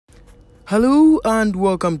Hello and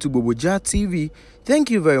welcome to Boboja TV. Thank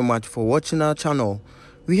you very much for watching our channel.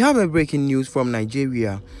 We have a breaking news from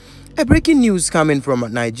Nigeria. A breaking news coming from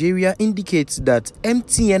Nigeria indicates that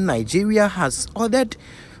MTN Nigeria has ordered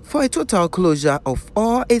for a total closure of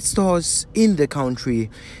all its stores in the country.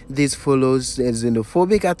 This follows a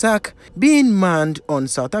xenophobic attack being manned on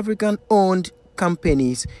South African-owned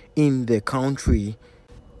companies in the country.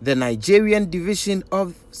 The Nigerian division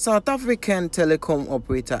of South African telecom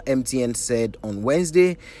operator MTN said on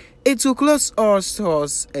Wednesday it will close all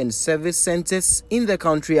stores and service centers in the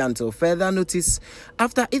country until further notice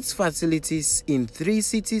after its facilities in 3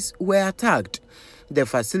 cities were attacked. The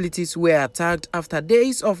facilities were attacked after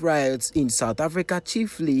days of riots in South Africa,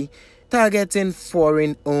 chiefly targeting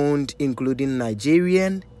foreign-owned, including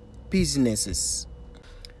Nigerian businesses.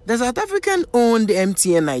 The South African-owned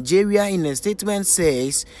MTN Nigeria in a statement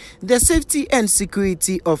says the safety and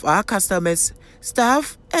security of our customers,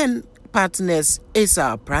 staff and partners is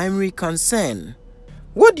our primary concern.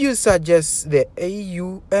 What do you suggest the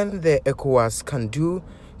AU and the ECOWAS can do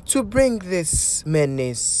to bring this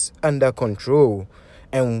menace under control?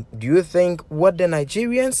 And do you think what the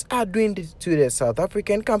Nigerians are doing to the South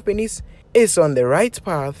African companies is on the right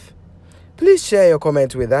path? Please share your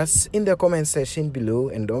comment with us in the comment section below,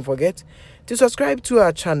 and don't forget to subscribe to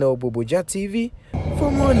our channel Boboja TV for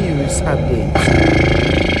more news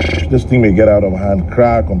updates. This thing may get out of hand,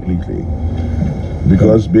 cry completely,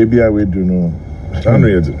 because baby I will do know.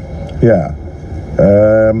 Yeah.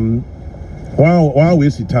 While we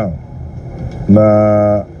see town,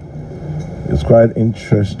 now it's quite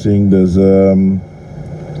interesting. There's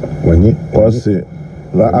what's it?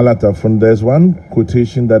 There's one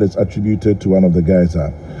quotation that is attributed to one of the guys,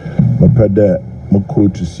 and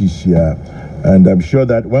I'm sure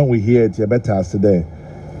that when we hear it, you better ask today,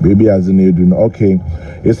 baby as in okay.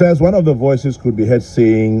 It says one of the voices could be heard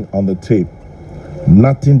saying on the tape,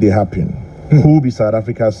 nothing they happen. Who be South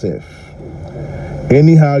Africa safe?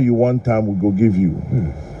 Anyhow you want time, we go give you.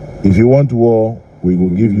 If you want war, we go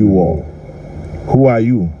give you war. Who are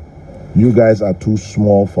you? You guys are too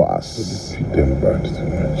small for us.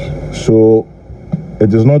 So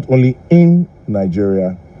it is not only in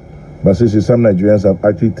Nigeria, but since some Nigerians have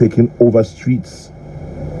actually taken over streets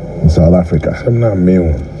in South Africa. And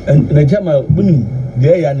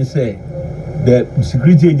the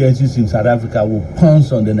security agencies in South Africa will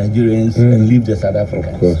pounce on the Nigerians and leave the South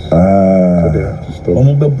Africans. So they have to stop.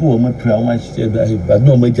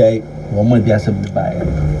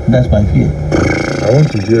 That's my fear. I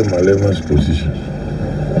want to hear Malema's position.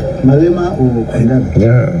 Malema or Kondana?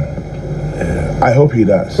 Yeah. I hope he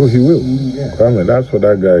does. Oh, he will. Yeah. Kwame, that's for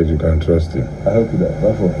that guy, you can trust him. I hope he does.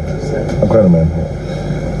 I'm quite a man.